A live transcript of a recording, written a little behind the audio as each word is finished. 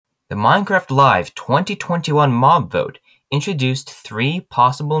The Minecraft Live 2021 mob vote introduced 3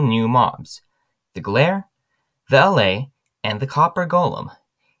 possible new mobs: the Glare, the LA, and the Copper Golem.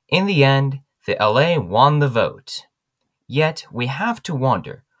 In the end, the LA won the vote. Yet, we have to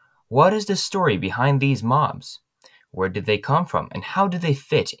wonder, what is the story behind these mobs? Where did they come from, and how do they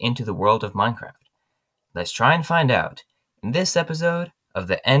fit into the world of Minecraft? Let's try and find out in this episode of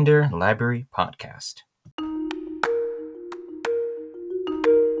the Ender Library Podcast.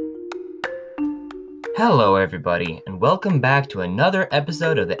 Hello everybody, and welcome back to another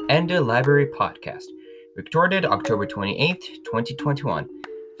episode of the Ender Library Podcast, recorded October 28th, 2021.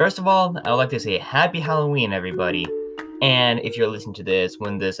 First of all, I would like to say Happy Halloween, everybody. And if you're listening to this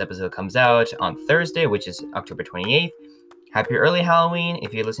when this episode comes out on Thursday, which is October 28th, happy early Halloween.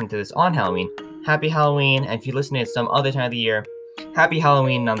 If you're listening to this on Halloween, happy Halloween. And if you're listening at some other time of the year, happy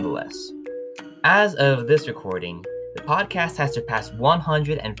Halloween nonetheless. As of this recording, the podcast has surpassed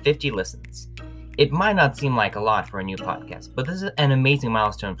 150 listens. It might not seem like a lot for a new podcast, but this is an amazing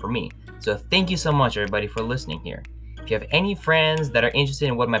milestone for me. So thank you so much, everybody, for listening here. If you have any friends that are interested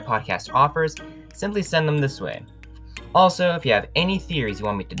in what my podcast offers, simply send them this way. Also, if you have any theories you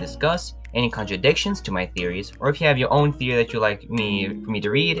want me to discuss, any contradictions to my theories, or if you have your own theory that you'd like for me to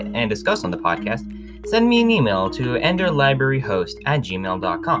read and discuss on the podcast, send me an email to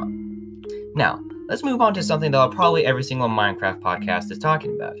enderlibraryhost@gmail.com. Now, let's move on to something that probably every single Minecraft podcast is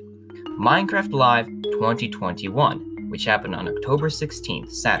talking about. Minecraft Live 2021, which happened on October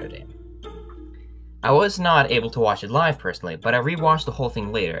 16th, Saturday. I was not able to watch it live personally, but I rewatched the whole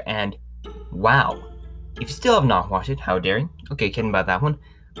thing later, and wow. If you still have not watched it, how dare you? Okay, kidding about that one.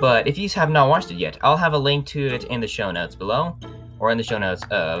 But if you have not watched it yet, I'll have a link to it in the show notes below, or in the show notes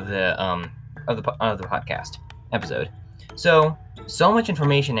of the podcast episode. So much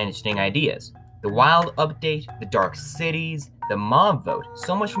information and interesting ideas. The wild update, the dark cities, the mob vote,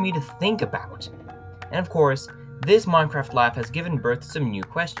 so much for me to think about. And of course, this Minecraft Live has given birth to some new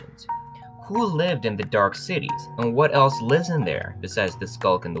questions. Who lived in the dark cities, and what else lives in there besides the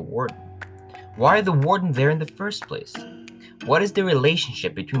Skulk and the Warden? Why are the Warden there in the first place? What is the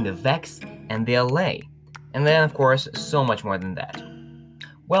relationship between the Vex and the LA? And then, of course, so much more than that.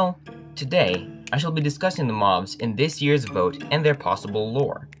 Well, today, I shall be discussing the mobs in this year's vote and their possible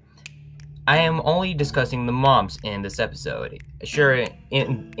lore. I am only discussing the mobs in this episode. Sure,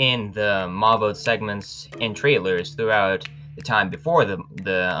 in the mob vote segments and trailers throughout the time before the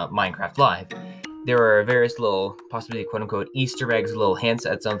Minecraft Live, there are various little, possibly quote-unquote Easter eggs, little hints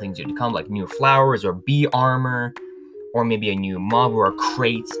at something to come, like new flowers or bee armor, or maybe a new mob or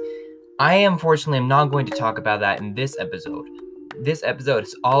crates. I unfortunately am not going to talk about that in this episode. This episode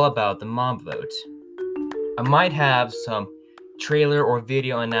is all about the mob vote. I might have some trailer or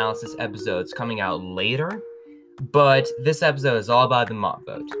video analysis episodes coming out later, but this episode is all about the mob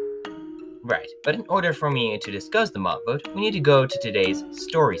vote. Right, but in order for me to discuss the mob vote, we need to go to today's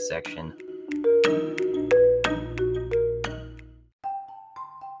story section.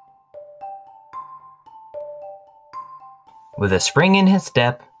 With a spring in his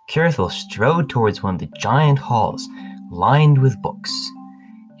step, Kirithel strode towards one of the giant halls lined with books.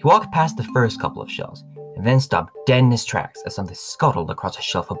 He walked past the first couple of shelves, and then stopped dead in his tracks as something scuttled across a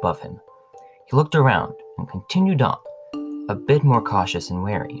shelf above him. He looked around and continued on, a bit more cautious and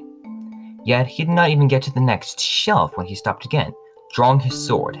wary. Yet he did not even get to the next shelf when he stopped again, drawing his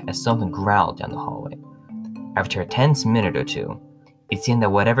sword as something growled down the hallway. After a tense minute or two, it seemed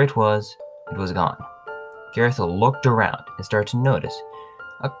that whatever it was gone. Kirithel looked around and started to notice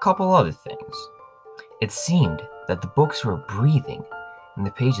a couple other things. It seemed that the books were breathing and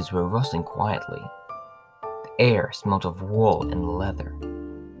the pages were rustling quietly. The air smelled of wool and leather.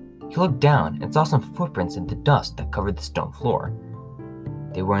 He looked down and saw some footprints in the dust that covered the stone floor.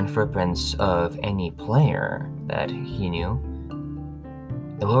 They weren't footprints of any player that he knew.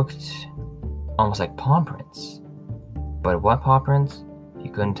 It looked almost like paw prints. But what paw prints? He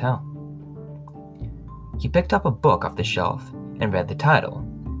couldn't tell. He picked up a book off the shelf and read the title,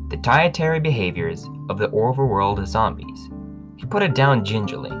 The Dietary Behaviors of the Overworld Zombies. He put it down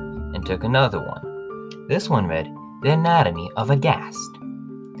gingerly and took another one. This one read, The Anatomy of a Ghast.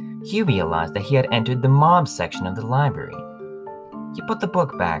 He realized that he had entered the mob section of the library. He put the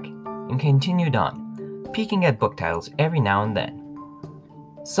book back and continued on, peeking at book titles every now and then.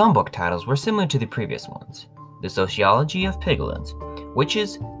 Some book titles were similar to the previous ones: The Sociology of Piglins,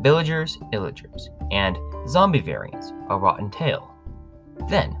 Witches, Villagers, Illagers, and Zombie Variants, A Rotten Tale.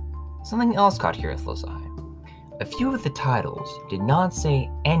 Then, something else caught Kirithel's eye. A few of the titles did not say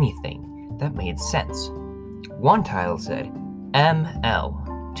anything that made sense. One title said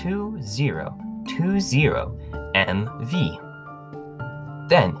ML2020MV.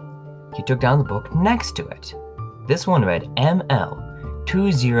 Then he took down the book next to it. This one read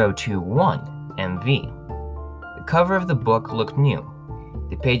ML2021MV. The cover of the book looked new.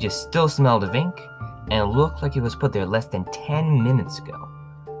 The pages still smelled of ink, and it looked like it was put there less than 10 minutes ago.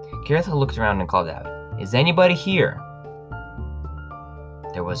 Kirithel looked around and called out, "Is anybody here?"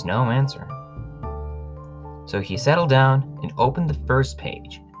 There was no answer. So he settled down and opened the first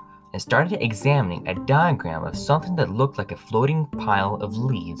page and started examining a diagram of something that looked like a floating pile of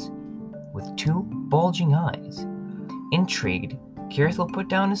leaves with two bulging eyes. Intrigued, Kirithel put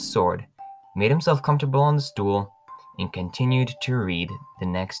down his sword, made himself comfortable on the stool, and continued to read the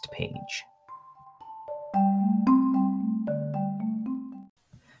next page.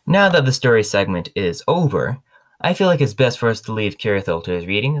 Now that the story segment is over, I feel like it's best for us to leave Kirithel to his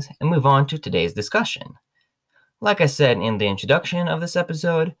readings and move on to today's discussion. Like I said in the introduction of this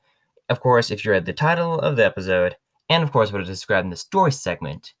episode, of course, if you read the title of the episode, and of course what is described in the story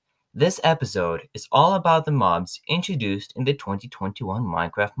segment, this episode is all about the mobs introduced in the 2021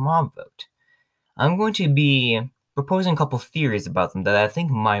 Minecraft mob vote. I'm going to be proposing a couple theories about them that I think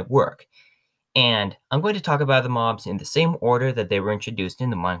might work, and I'm going to talk about the mobs in the same order that they were introduced in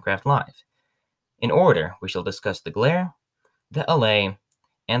the Minecraft Live. In order, we shall discuss the Glare, the Allay,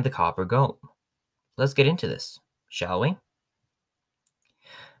 and the Copper Golem. Let's get into this, shall we?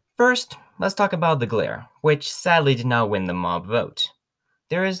 First, let's talk about the Glare, which sadly did not win the mob vote.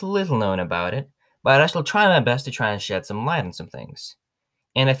 There is little known about it, but I shall try my best to try and shed some light on some things.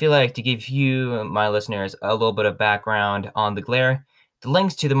 And I feel like to give you, my listeners, a little bit of background on the Glare, the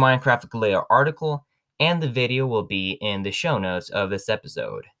links to the Minecraft Glare article and the video will be in the show notes of this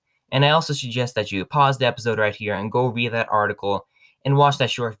episode. And I also suggest that you pause the episode right here and go read that article and watch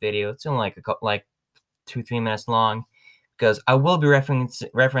that short video. It's only like 2-3 minutes long, because I will be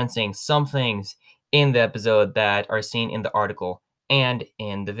referencing some things in the episode that are seen in the article and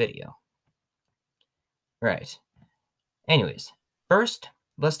in the video. Right. Anyways, first,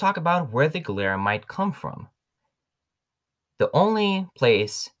 let's talk about where the Glare might come from. The only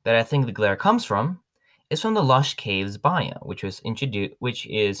place that I think the Glare comes from is from the Lush Caves biome, which is in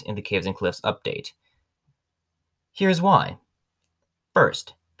the Caves and Cliffs update. Here's why.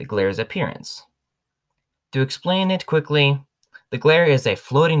 First, the Glare's appearance. To explain it quickly, the Glare is a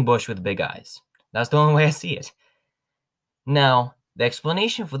floating bush with big eyes. That's the only way I see it. Now, the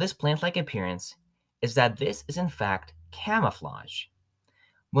explanation for this plant-like appearance is that this is in fact camouflage.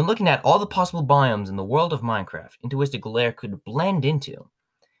 When looking at all the possible biomes in the world of Minecraft into which the Glare could blend into,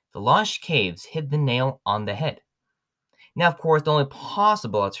 the Lush Caves hit the nail on the head. Now, of course, the only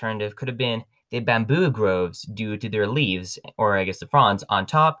possible alternative could have been the bamboo groves due to their leaves, or I guess the fronds, on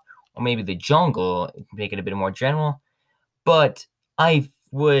top, or maybe the jungle, to make it a bit more general, but I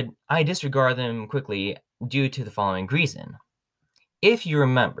disregard them quickly due to the following reason. If you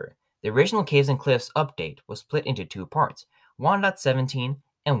remember, the original Caves and Cliffs update was split into two parts, 1.17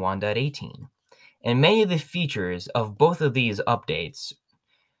 and 1.18, and many of the features of both of these updates,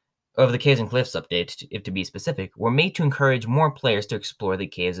 of the Caves and Cliffs update, if to be specific, were made to encourage more players to explore the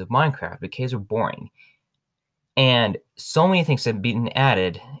caves of Minecraft. The caves were boring. And so many things have been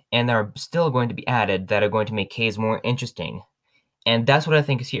added, and are still going to be added, that are going to make caves more interesting. And that's what I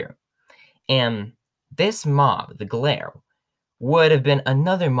think is here. And this mob, the Glare, would have been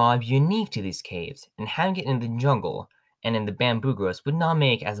another mob unique to these caves, and having it in the jungle and in the bamboo groves would not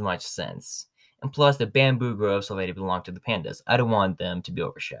make as much sense. And plus, the bamboo groves already belong to the pandas. I don't want them to be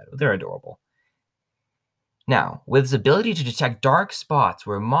overshadowed. They're adorable. Now, with its ability to detect dark spots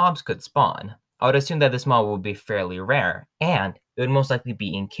where mobs could spawn, I would assume that this mob would be fairly rare, and it would most likely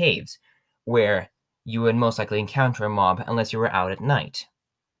be in caves, where you would most likely encounter a mob unless you were out at night.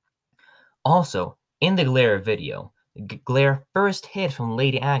 Also, in the Glare video, the Glare first hid from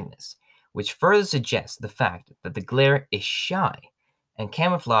Lady Agnes, which further suggests the fact that the Glare is shy and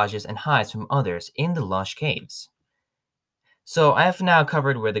camouflages and hides from others in the Lush Caves. So I have now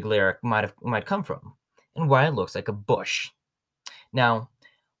covered where the Glare might come from, and why it looks like a bush. Now,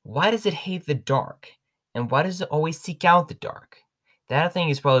 why does it hate the dark, and why does it always seek out the dark? That I think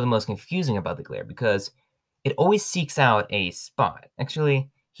is probably the most confusing about the Glare, because it always seeks out a spot. Actually,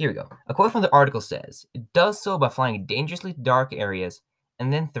 here we go. A quote from the article says, "It does so by flying dangerously dark areas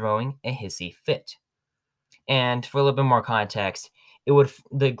and then throwing a hissy fit." And for a little bit more context,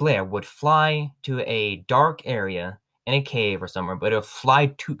 the Glare would fly to a dark area in a cave or somewhere, but it would fly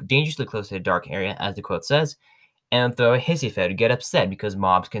too dangerously close to the dark area, as the quote says, and throw a hissy fit to get upset because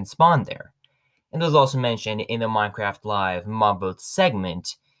mobs can spawn there. And this was also mentioned in the Minecraft Live mob vote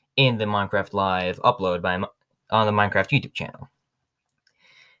segment in the Minecraft Live upload on the Minecraft YouTube channel.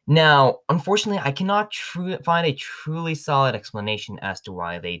 Now, unfortunately, I cannot find a truly solid explanation as to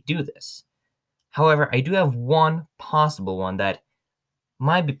why they do this. However, I do have one possible one that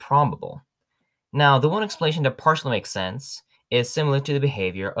might be probable. Now, the one explanation that partially makes sense is similar to the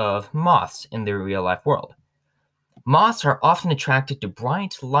behavior of moths in the real life world. Moths are often attracted to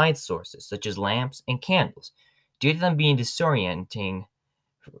bright light sources such as lamps and candles due to them being disorienting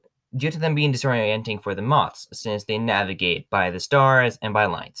for the moths since they navigate by the stars and by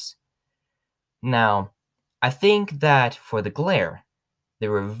lights. Now, I think that for the glare, the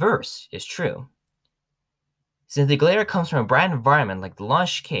reverse is true. Since the glare comes from a bright environment like the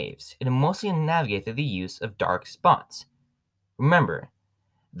lush caves, it will mostly navigate through the use of dark spots. Remember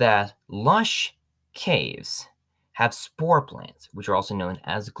that lush caves have spore plants, which are also known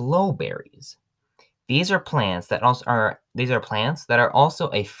as glowberries. These are plants that are also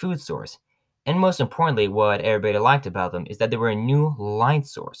a food source, and most importantly, what everybody liked about them is that they were a new light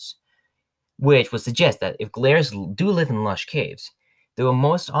source, which would suggest that if glares do live in lush caves, they will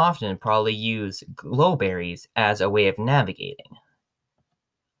most often probably use glowberries as a way of navigating.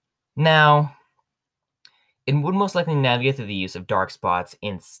 Now, it would most likely navigate through the use of dark spots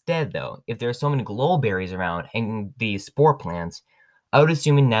instead, though. If there are so many glowberries around and these spore plants, I would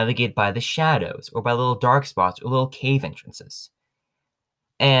assume it navigate by the shadows or by little dark spots or little cave entrances.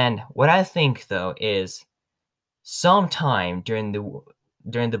 And what I think, though, is sometime during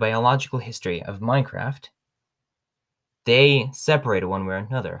the biological history of Minecraft, they separated one way or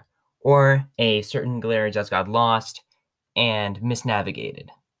another, or a certain glare just got lost and misnavigated.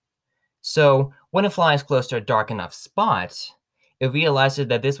 So when it flies close to a dark enough spot, it realizes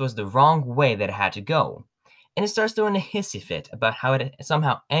that this was the wrong way that it had to go, and it starts doing a hissy fit about how it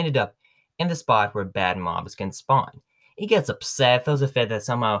somehow ended up in the spot where bad mobs can spawn. It gets upset, throws a fit that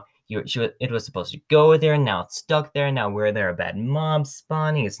somehow it was supposed to go there, and now it's stuck there, now where there are bad mobs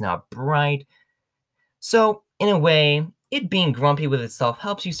spawning, it's not bright. So, in a way, it being grumpy with itself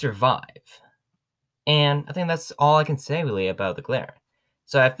helps you survive. And I think that's all I can say really about the glare.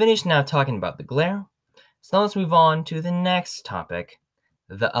 So I've finished now talking about the glare, so now let's move on to the next topic,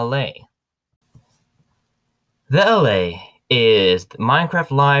 the allay. The allay is the Minecraft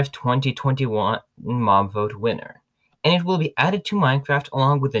Live 2021 mob vote winner, and it will be added to Minecraft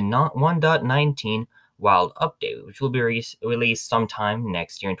along with the 1.19 Wild update, which will be released sometime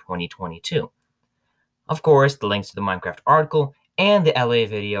next year in 2022. Of course, the links to the Minecraft article and the LA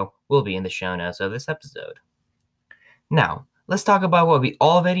video will be in the show notes of this episode. Now, let's talk about what we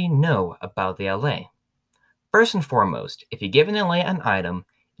already know about the LA. First and foremost, if you give an LA an item,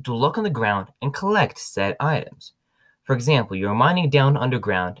 it will look on the ground and collect said items. For example, you're mining down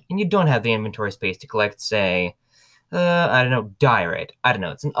underground and you don't have the inventory space to collect, say, diorite. I don't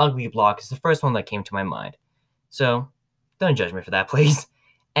know, it's an ugly block. It's the first one that came to my mind. So, don't judge me for that, please.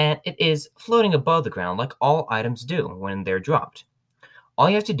 And it is floating above the ground like all items do when they're dropped. All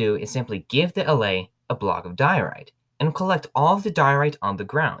you have to do is simply give the LA a block of diorite and collect all of the diorite on the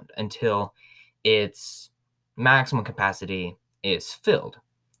ground until its maximum capacity is filled.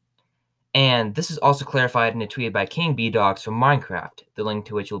 And this is also clarified in a tweet by King B-Dogs from Minecraft, the link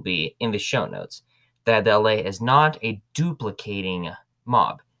to which will be in the show notes, that the LA is not a duplicating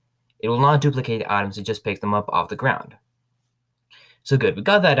mob. It will not duplicate items, it just picks them up off the ground. So good, we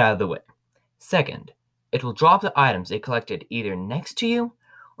got that out of the way. Second, it will drop the items it collected either next to you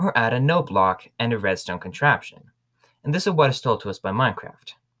or add a note block and a redstone contraption. And this is what is told to us by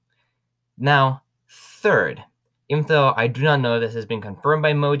Minecraft. Now, third, even though I do not know if this has been confirmed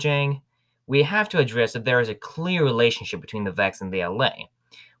by Mojang, we have to address that there is a clear relationship between the Vex and the LA,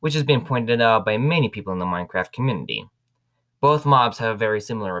 which has been pointed out by many people in the Minecraft community. Both mobs have a very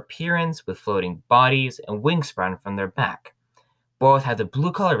similar appearance with floating bodies and wings sprouting from their back. Both have the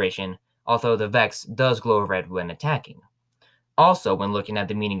blue coloration, although the Vex does glow red when attacking. Also, when looking at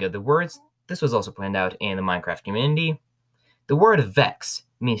the meaning of the words, this was also pointed out in the Minecraft community, the word Vex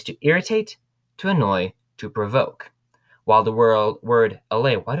means to irritate, to annoy, to provoke, while the word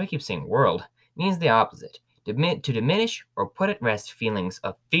allay, why do I keep saying world, means the opposite, to diminish or put at rest feelings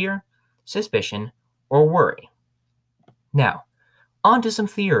of fear, suspicion, or worry. Now, on to some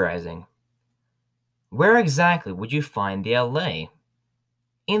theorizing. Where exactly would you find the LA?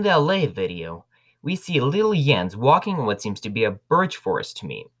 In the LA video, we see little Jens walking in what seems to be a birch forest to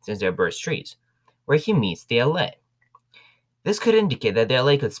me, since they are birch trees, where he meets the LA. This could indicate that the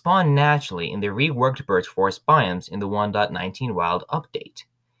LA could spawn naturally in the reworked birch forest biomes in the 1.19 Wild update.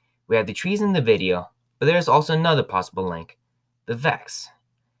 We have the trees in the video, but there is also another possible link, the Vex.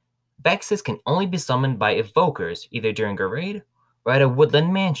 Vexes can only be summoned by evokers either during a raid or at a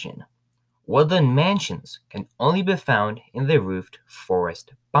woodland mansion. woodland mansions can only be found in the roofed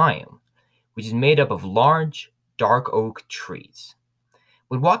forest biome, which is made up of large, dark oak trees.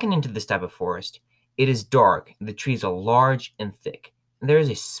 When walking into this type of forest, it is dark, and the trees are large and thick, and there is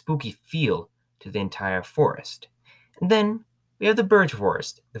a spooky feel to the entire forest. And then we have the birch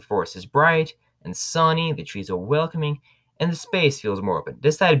forest. The forest is bright and sunny, the trees are welcoming, and the space feels more open,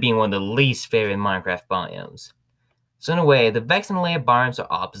 this side being one of the least favorite Minecraft biomes. So in a way, the Vex and Leia biomes are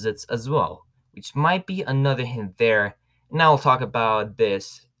opposites as well, which might be another hint there, and I'll talk about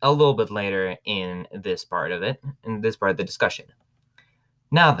this a little bit later in this part of the discussion.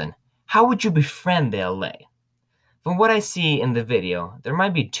 Now then, how would you befriend the LA? From what I see in the video, there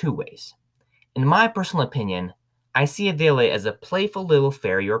might be two ways. In my personal opinion, I see the LA as a playful little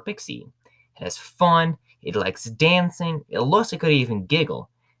fairy or pixie. It has fun, it likes dancing, it looks like it could even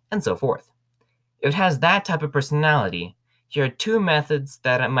giggle, and so forth. If it has that type of personality, here are two methods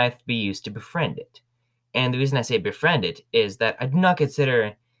that might be used to befriend it. And the reason I say befriend it is that I do not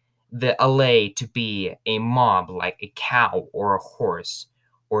consider the LA to be a mob like a cow or a horse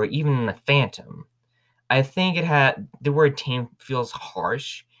or even a phantom. I think the word tame feels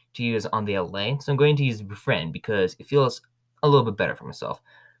harsh to use on the LA, so I'm going to use befriend because it feels a little bit better for myself.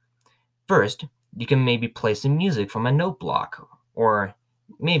 First, you can maybe play some music from a note block, or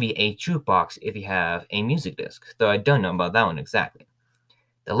maybe a jukebox if you have a music disc, though I don't know about that one exactly.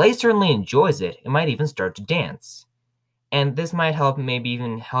 The LA certainly enjoys it, and might even start to dance. And this might maybe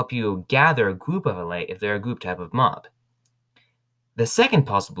even help you gather a group of LA if they're a group type of mob. The second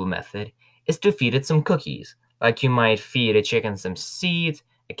possible method is to feed it some cookies, like you might feed a chicken some seeds,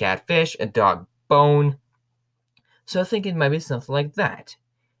 a cat fish, a dog bone. So I think it might be something like that.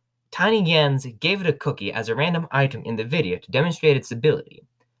 Tiny Jens gave it a cookie as a random item in the video to demonstrate its ability.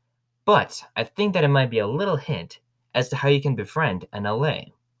 But I think that it might be a little hint as to how you can befriend an LA.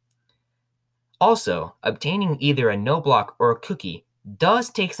 Also, obtaining either a no block or a cookie does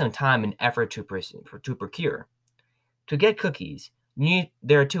take some time and effort to procure. To get cookies,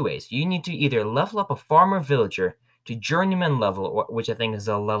 there are two ways. You need to either level up a farmer villager to journeyman level, which I think is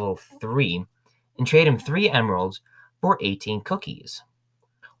a level 3, and trade him 3 emeralds for 18 cookies.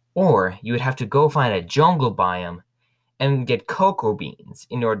 Or you would have to go find a jungle biome and get cocoa beans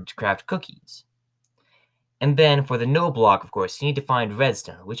in order to craft cookies. And then for the no block, of course, you need to find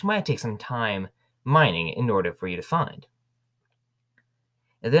redstone, which might take some time mining in order for you to find.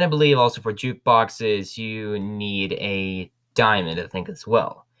 And then I believe also for jukeboxes, you need a diamond, I think, as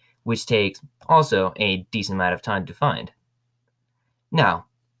well, which takes also a decent amount of time to find. Now,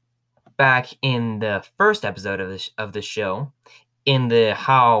 back in the first episode of the show, in the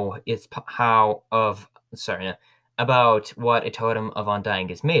about what a totem of undying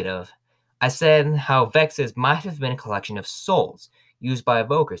is made of, I said how vexes might have been a collection of souls used by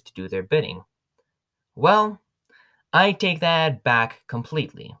evokers to do their bidding. Well, I take that back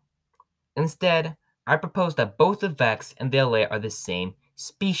completely. Instead, I propose that both the Vex and the LA are the same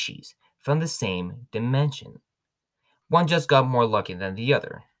species from the same dimension. One just got more lucky than the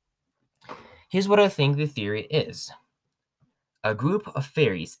other. Here's what I think the theory is. A group of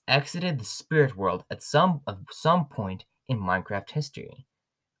fairies exited the spirit world at some point in Minecraft history.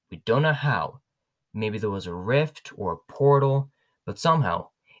 We don't know how. Maybe there was a rift or a portal, but somehow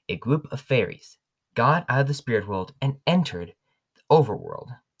a group of fairies got out of the spirit world and entered the overworld.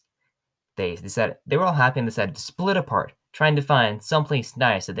 They were all happy and decided to split apart, trying to find someplace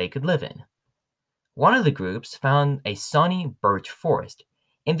nice that they could live in. One of the groups found a sunny birch forest,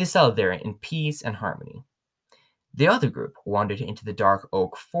 and they settled there in peace and harmony. The other group wandered into the dark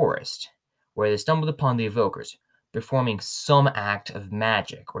oak forest, where they stumbled upon the evokers, performing some act of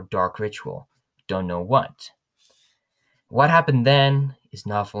magic or dark ritual. Don't know what. What happened then is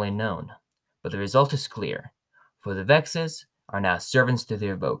not fully known, but the result is clear, for the Vexes are now servants to the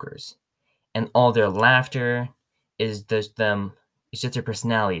evokers, and all their laughter is just their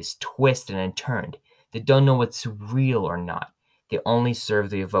personalities twisted and turned. They don't know what's real or not. They only serve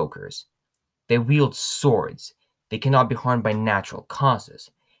the evokers. They wield swords. They cannot be harmed by natural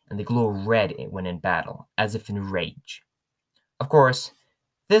causes, and they glow red when in battle, as if in rage. Of course,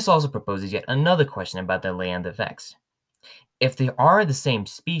 this also proposes yet another question about the LA and the Vex. If they are the same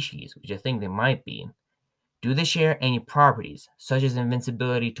species, which I think they might be, do they share any properties, such as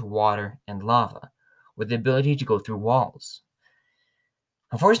invincibility to water and lava, or the ability to go through walls?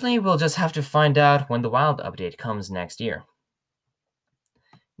 Unfortunately, we'll just have to find out when the wild update comes next year.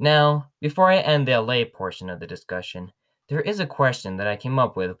 Now, before I end the LA portion of the discussion, there is a question that I came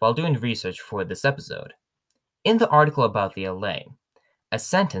up with while doing research for this episode. In the article about the LA, a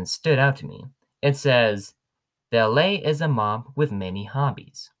sentence stood out to me. It says, "The LA is a mob with many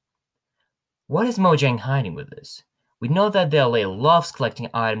hobbies." What is Mojang hiding with this? We know that the LA loves collecting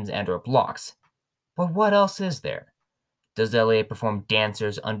items and/or blocks, but what else is there? Does the LA perform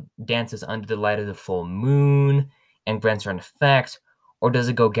dances under the light of the full moon and grant certain effects, or does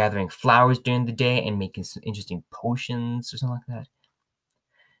it go gathering flowers during the day and making some interesting potions or something like that?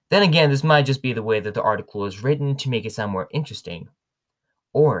 Then again, this might just be the way that the article is written to make it sound more interesting,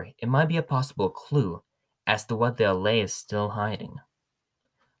 or it might be a possible clue as to what the LA is still hiding.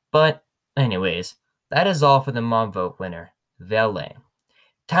 But anyways, that is all for the mob vote winner, the LA.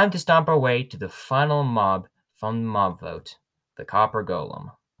 Time to stomp our way to the final mob from the mob vote, the Copper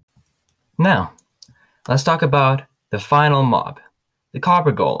Golem. Now, let's talk about the final mob, the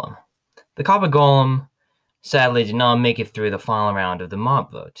Copper Golem. The Copper Golem sadly did not make it through the final round of the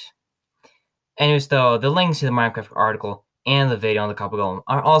mob vote. Anyways, though, the links to the Minecraft article and the video on the Copper Golem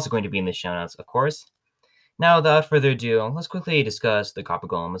are also going to be in the show notes, of course. Now, without further ado, let's quickly discuss the Copper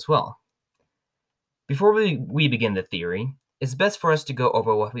Golem as well. Before we begin the theory, it's best for us to go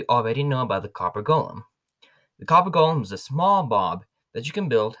over what we already know about the Copper Golem. The Copper Golem is a small mob that you can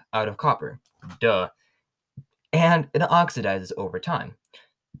build out of copper. Duh. And it oxidizes over time.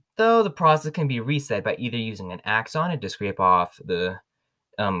 Though the process can be reset by either using an axe on it to scrape off the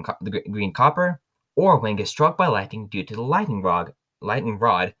green copper, or when it gets struck by lightning due to the lightning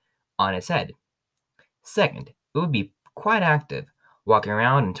rod on its head. Second, it would be quite active, walking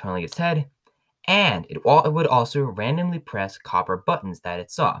around and twirling its head, and it would also randomly press copper buttons that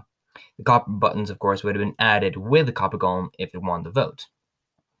it saw. The copper buttons, of course, would have been added with the Copper Golem if it won the vote.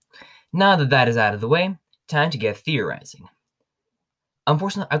 Now that that is out of the way, time to get theorizing.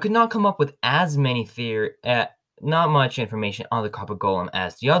 Unfortunately, I could not come up with as many not much information on the Copper Golem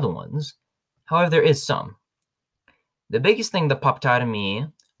as the other ones. However, there is some. The biggest thing that popped out at me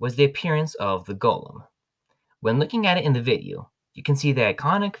was the appearance of the golem. When looking at it in the video, you can see the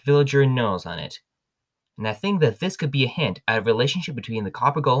iconic villager nose on it, and I think that this could be a hint at a relationship between the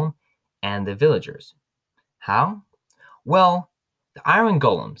Copper Golem and the villagers. How? Well, the iron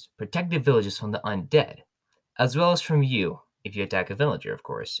golems protect the villagers from the undead, as well as from you if you attack a villager, of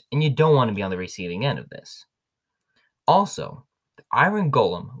course, and you don't want to be on the receiving end of this. Also, the iron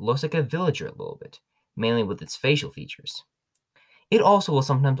golem looks like a villager a little bit, mainly with its facial features. It also will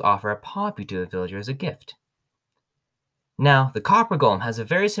sometimes offer a poppy to a villager as a gift. Now, the Copper Golem has a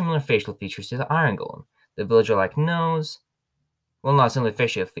very similar facial features to the Iron Golem. The villager-like nose, well, not similar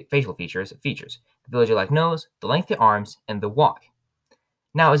facial features. The villager-like nose, the lengthy arms, and the walk.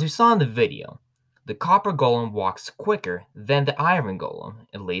 Now, as we saw in the video, the Copper Golem walks quicker than the Iron Golem,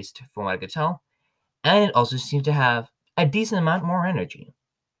 at least from what I could tell, and it also seems to have a decent amount more energy.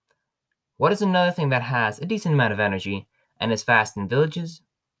 What is another thing that has a decent amount of energy and is fast in villages?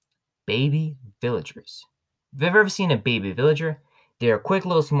 Baby villagers. If you've ever seen a baby villager, they are quick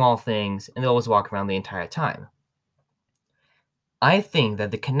little small things and they always walk around the entire time. I think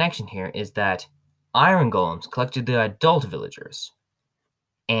that the connection here is that iron golems collected the adult villagers,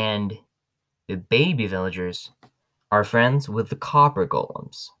 and the baby villagers are friends with the copper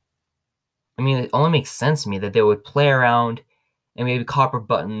golems. I mean, it only makes sense to me that they would play around, and maybe copper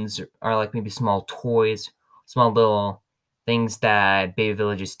buttons are like maybe small toys, small little things that baby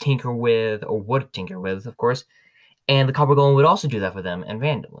villagers tinker with, or would tinker with, of course, and the Copper Golem would also do that for them, and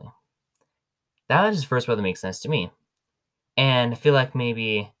randomly. That is the first part that makes sense to me. And I feel like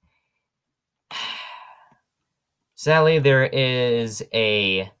maybe, sadly, there is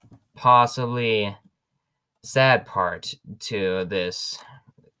a possibly sad part to this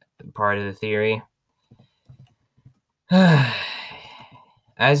part of the theory.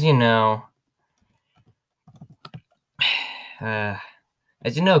 As you know,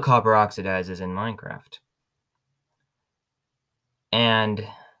 copper oxidizes in Minecraft. And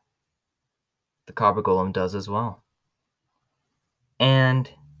the Copper Golem does as well. And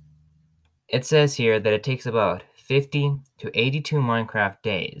it says here that it takes about 50 to 82 Minecraft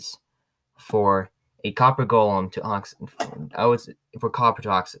days for a Copper Golem to copper to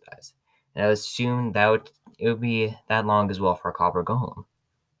oxidize. And I would assume that it would be that long as well for a Copper Golem.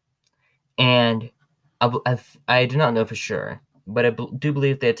 And I do not know for sure, but I do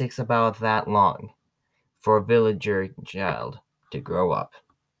believe that it takes about that long for a villager child to grow up.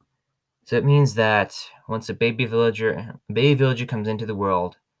 So it means that once a baby villager comes into the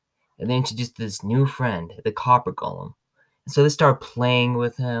world, and they introduce this new friend, the Copper Golem. And so they start playing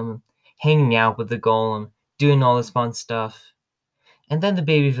with him, hanging out with the golem, doing all this fun stuff. And then the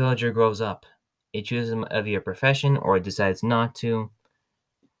baby villager grows up. It chooses either a profession or it decides not to.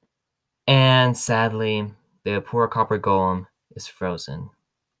 And sadly, the poor Copper Golem is frozen.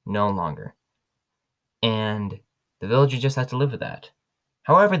 No longer. And the villager just has to live with that.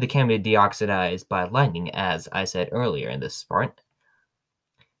 However, they can be deoxidized by lightning, as I said earlier in this part.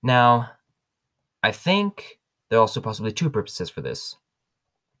 Now, I think there are also possibly two purposes for this.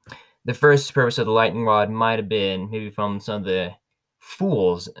 The first purpose of the lightning rod might have been maybe from some of the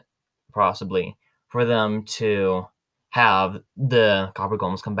fools, possibly, for them to have the copper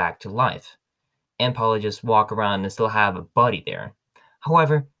golems come back to life and probably just walk around and still have a body there.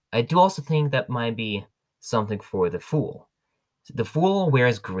 However, I do also think that might be something for the fool. The fool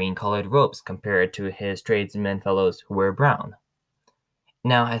wears green-colored robes compared to his tradesmen fellows who wear brown.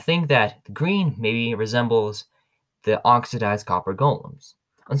 Now, I think that the green maybe resembles the oxidized copper golems,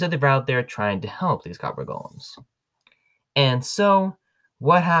 and so they're out there trying to help these copper golems. And so,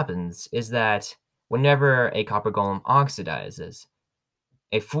 what happens is that whenever a copper golem oxidizes,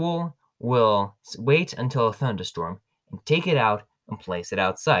 a fool will wait until a thunderstorm and take it out and place it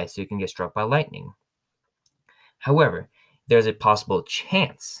outside so it can get struck by lightning. However, there's a possible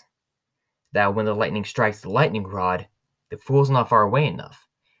chance that when the lightning strikes the lightning rod, the fool's not far away enough,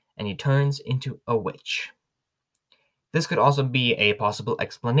 and he turns into a witch. This could also be a possible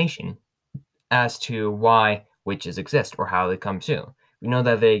explanation as to why witches exist or how they come to. We know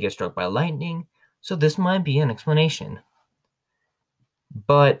that they get struck by lightning, so this might be an explanation.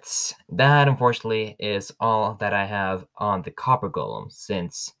 But that, unfortunately, is all that I have on the copper golem,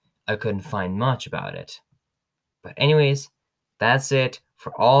 since I couldn't find much about it. But anyways, that's it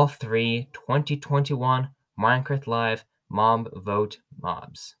for all 3 2021 Minecraft Live Mob Vote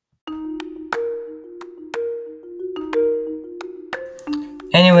mobs.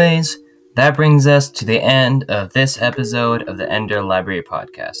 Anyways, that brings us to the end of this episode of the Ender Library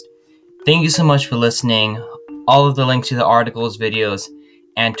Podcast. Thank you so much for listening. All of the links to the articles, videos,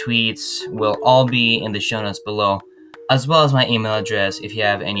 and tweets will all be in the show notes below, as well as my email address if you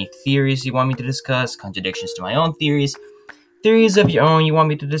have any theories you want me to discuss, contradictions to my own theories, theories of your own you want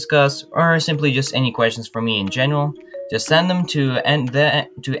me to discuss, or simply just any questions for me in general. Just send them to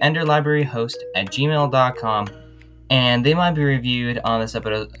enderlibraryhost@gmail.com, and they might be reviewed on this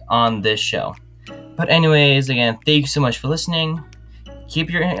episode on this show. But anyways, again, thank you so much for listening. Keep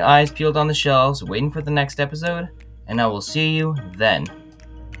your eyes peeled on the shelves, waiting for the next episode, and I will see you then.